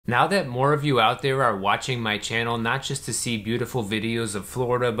Now that more of you out there are watching my channel, not just to see beautiful videos of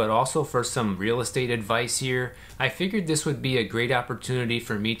Florida, but also for some real estate advice here, I figured this would be a great opportunity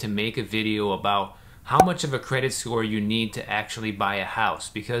for me to make a video about how much of a credit score you need to actually buy a house,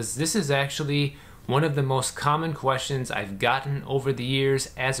 because this is actually one of the most common questions I've gotten over the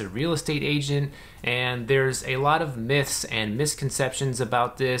years as a real estate agent, and there's a lot of myths and misconceptions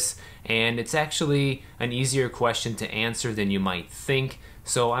about this, and it's actually an easier question to answer than you might think.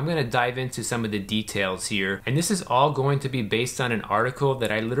 So I'm going to dive into some of the details here, and this is all going to be based on an article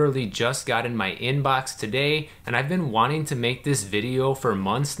that I literally just got in my inbox today, and I've been wanting to make this video for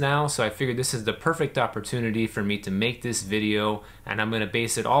months now, so I figured this is the perfect opportunity for me to make this video, and I'm going to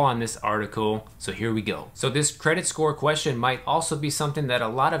base it all on this article. So here we go. So this credit score question might also be something that a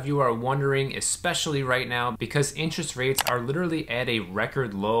lot of you are wondering, especially right now, because interest rates are literally at a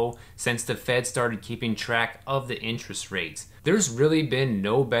record low since the Fed started keeping track of the interest rates. There's really been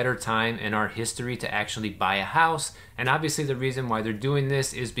no better time in our history to actually buy a house, and obviously the reason why they're doing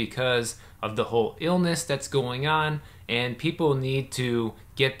this is because of the whole illness that's going on, and people need to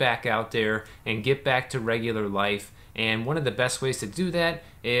get back out there and get back to regular life. And one of the best ways to do that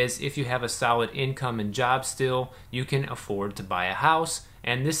is if you have a solid income and job still, you can afford to buy a house.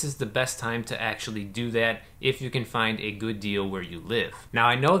 And this is the best time to actually do that if you can find a good deal where you live. Now,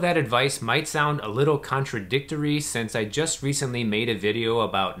 I know that advice might sound a little contradictory since I just recently made a video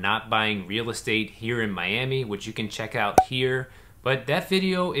about not buying real estate here in Miami, which you can check out here. But that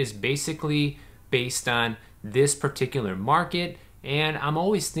video is basically based on this particular market, and I'm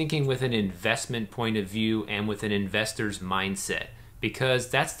always thinking with an investment point of view and with an investor's mindset, because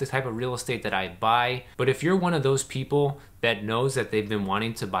that's the type of real estate that I buy. But if you're one of those people that knows that they've been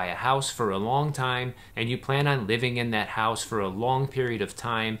wanting to buy a house for a long time, and you plan on living in that house for a long period of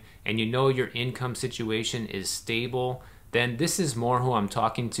time, and you know your income situation is stable, then this is more who I'm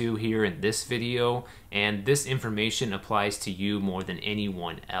talking to here in this video, and this information applies to you more than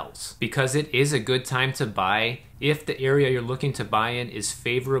anyone else. Because it is a good time to buy if the area you're looking to buy in is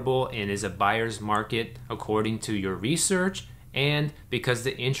favorable and is a buyer's market according to your research, and because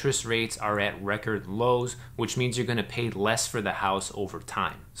the interest rates are at record lows, which means you're going to pay less for the house over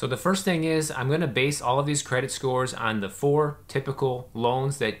time. So the first thing is I'm going to base all of these credit scores on the 4 typical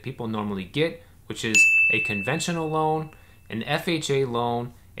loans that people normally get, which is a conventional loan, an FHA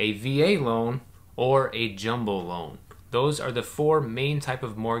loan, a VA loan, or a jumbo loan. Those are the 4 main type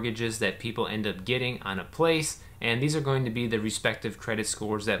of mortgages that people end up getting on a place, and these are going to be the respective credit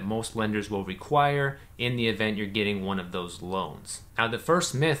scores that most lenders will require in the event you're getting one of those loans. Now, the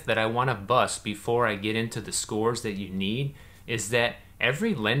first myth that I want to bust before I get into the scores that you need is that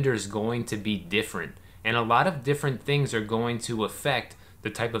every lender is going to be different, and a lot of different things are going to affect the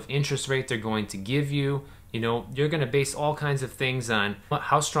type of interest rate they're going to give you. You know, you're going to base all kinds of things on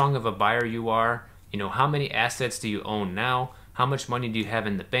how strong of a buyer you are, you know, how many assets do you own now, how much money do you have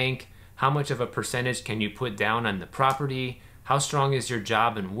in the bank, how much of a percentage can you put down on the property, how strong is your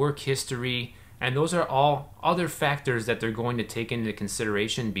job and work history, and those are all other factors that they're going to take into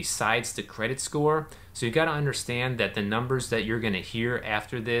consideration besides the credit score. So you got to understand that the numbers that you're going to hear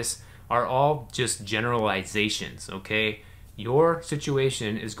after this are all just generalizations, okay? Your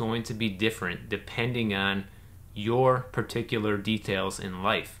situation is going to be different depending on your particular details in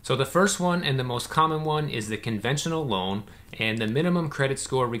life. So the first one and the most common one is the conventional loan, and the minimum credit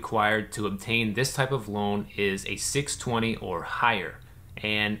score required to obtain this type of loan is a 620 or higher.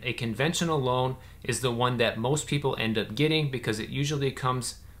 And a conventional loan is the one that most people end up getting because it usually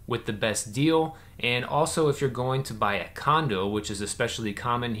comes with the best deal. And also, if you're going to buy a condo, which is especially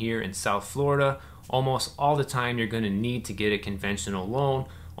common here in South Florida, almost all the time you're going to need to get a conventional loan.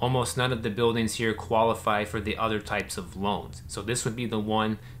 Almost none of the buildings here qualify for the other types of loans. So this would be the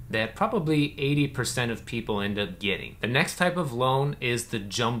one that probably 80% of people end up getting. The next type of loan is the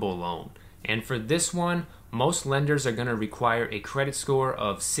jumbo loan. And for this one, most lenders are going to require a credit score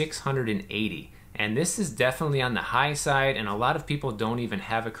of 680. And this is definitely on the high side, and a lot of people don't even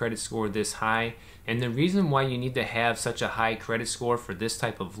have a credit score this high. And the reason why you need to have such a high credit score for this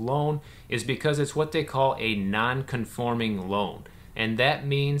type of loan is because it's what they call a non-conforming loan. And that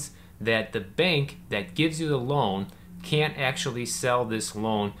means that the bank that gives you the loan can't actually sell this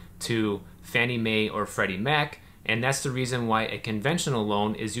loan to Fannie Mae or Freddie Mac. And that's the reason why a conventional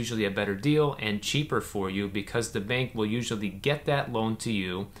loan is usually a better deal and cheaper for you, because the bank will usually get that loan to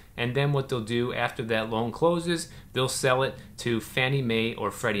you, and then what they'll do after that loan closes, they'll sell it to Fannie Mae or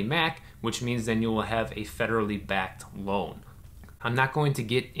Freddie Mac, which means then you will have a federally backed loan. I'm not going to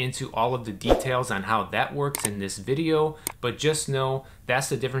get into all of the details on how that works in this video, but just know that's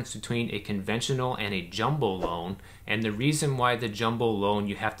the difference between a conventional and a jumbo loan. And the reason why the jumbo loan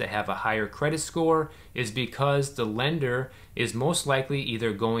you have to have a higher credit score is because the lender is most likely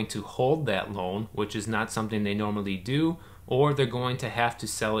either going to hold that loan, which is not something they normally do, or they're going to have to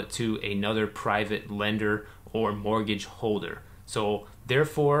sell it to another private lender or mortgage holder. So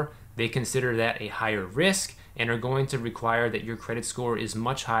therefore, they consider that a higher risk and are going to require that your credit score is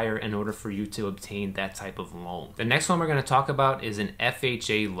much higher in order for you to obtain that type of loan. The next one we're going to talk about is an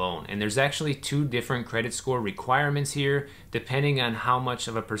FHA loan, and there's actually two different credit score requirements here depending on how much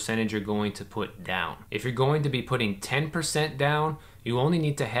of a percentage you're going to put down. If you're going to be putting 10% down, you only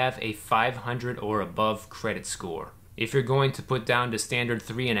need to have a 500 or above credit score. If you're going to put down to standard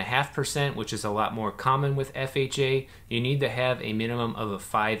 3.5%, which is a lot more common with FHA, you need to have a minimum of a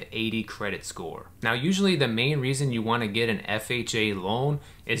 580 credit score. Now, usually the main reason you want to get an FHA loan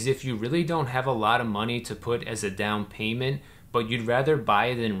is if you really don't have a lot of money to put as a down payment, but you'd rather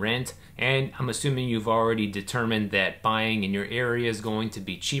buy than rent, and I'm assuming you've already determined that buying in your area is going to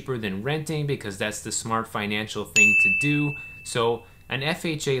be cheaper than renting because that's the smart financial thing to do. So an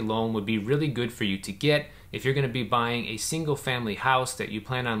FHA loan would be really good for you to get if you're going to be buying a single family house that you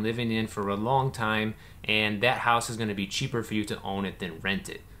plan on living in for a long time, and that house is going to be cheaper for you to own it than rent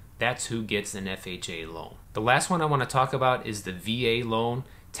it. That's who gets an FHA loan. The last one I want to talk about is the VA loan.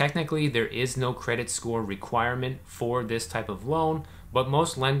 Technically, there is no credit score requirement for this type of loan, but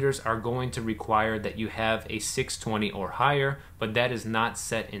most lenders are going to require that you have a 620 or higher, but that is not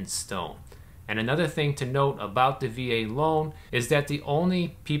set in stone. And another thing to note about the VA loan is that the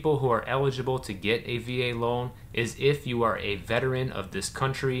only people who are eligible to get a VA loan is if you are a veteran of this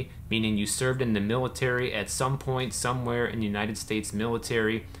country, meaning you served in the military at some point somewhere in the United States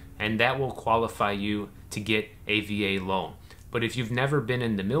military, and that will qualify you to get a VA loan. But if you've never been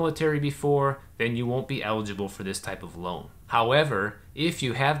in the military before, then you won't be eligible for this type of loan. However, if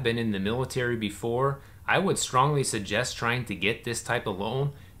you have been in the military before, I would strongly suggest trying to get this type of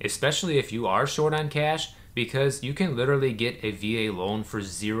loan, especially if you are short on cash, because you can literally get a VA loan for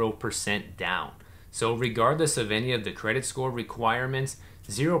 0% down. So regardless of any of the credit score requirements,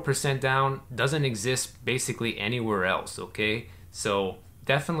 0% down doesn't exist basically anywhere else, okay? So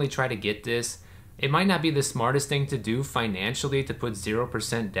definitely try to get this. It might not be the smartest thing to do financially to put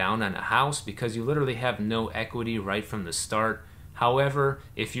 0% down on a house because you literally have no equity right from the start. However,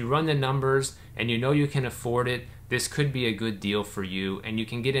 if you run the numbers and you know you can afford it, this could be a good deal for you and you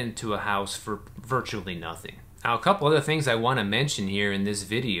can get into a house for virtually nothing. Now, a couple other things I want to mention here in this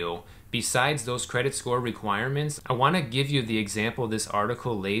video. Besides those credit score requirements, I want to give you the example this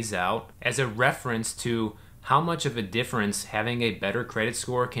article lays out as a reference to how much of a difference having a better credit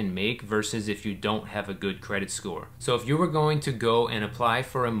score can make versus if you don't have a good credit score. So if you were going to go and apply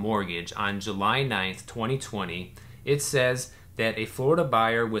for a mortgage on July 9th, 2020, it says that a Florida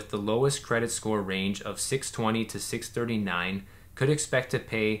buyer with the lowest credit score range of 620 to 639 could expect to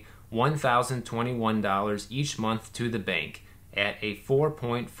pay $1,021 each month to the bank at a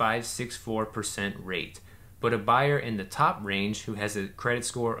 4.564% rate. But a buyer in the top range who has a credit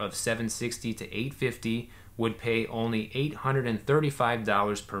score of 760 to 850 would pay only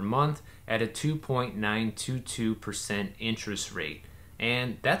 $835 per month at a 2.922% interest rate.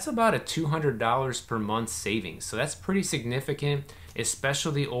 And that's about a $200 per month savings. So that's pretty significant,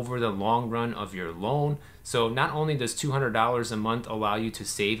 especially over the long run of your loan. So not only does $200 a month allow you to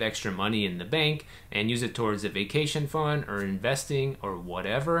save extra money in the bank and use it towards a vacation fund or investing or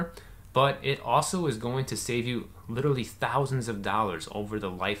whatever, but it also is going to save you literally thousands of dollars over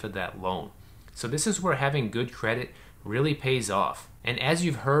the life of that loan. So this is where having good credit really pays off. And as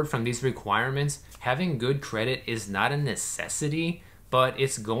you've heard from these requirements, having good credit is not a necessity, but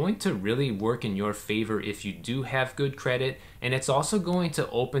it's going to really work in your favor if you do have good credit, and it's also going to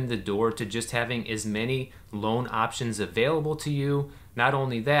open the door to just having as many loan options available to you. Not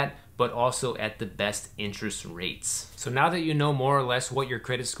only that, but also at the best interest rates. So now that you know more or less what your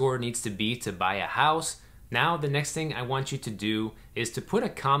credit score needs to be to buy a house, now the next thing I want you to do is to put a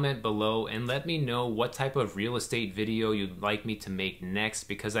comment below and let me know what type of real estate video you'd like me to make next,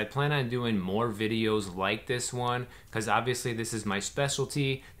 because I plan on doing more videos like this one, because obviously this is my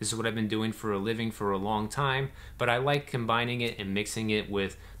specialty. This is what I've been doing for a living for a long time, but I like combining it and mixing it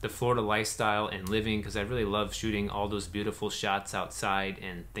with the Florida lifestyle and living because I really love shooting all those beautiful shots outside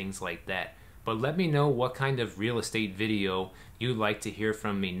and things like that. But let me know what kind of real estate video you'd like to hear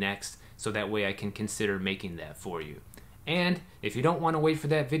from me next, so that way I can consider making that for you. And if you don't want to wait for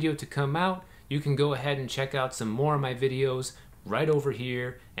that video to come out, you can go ahead and check out some more of my videos right over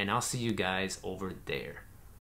here, and I'll see you guys over there.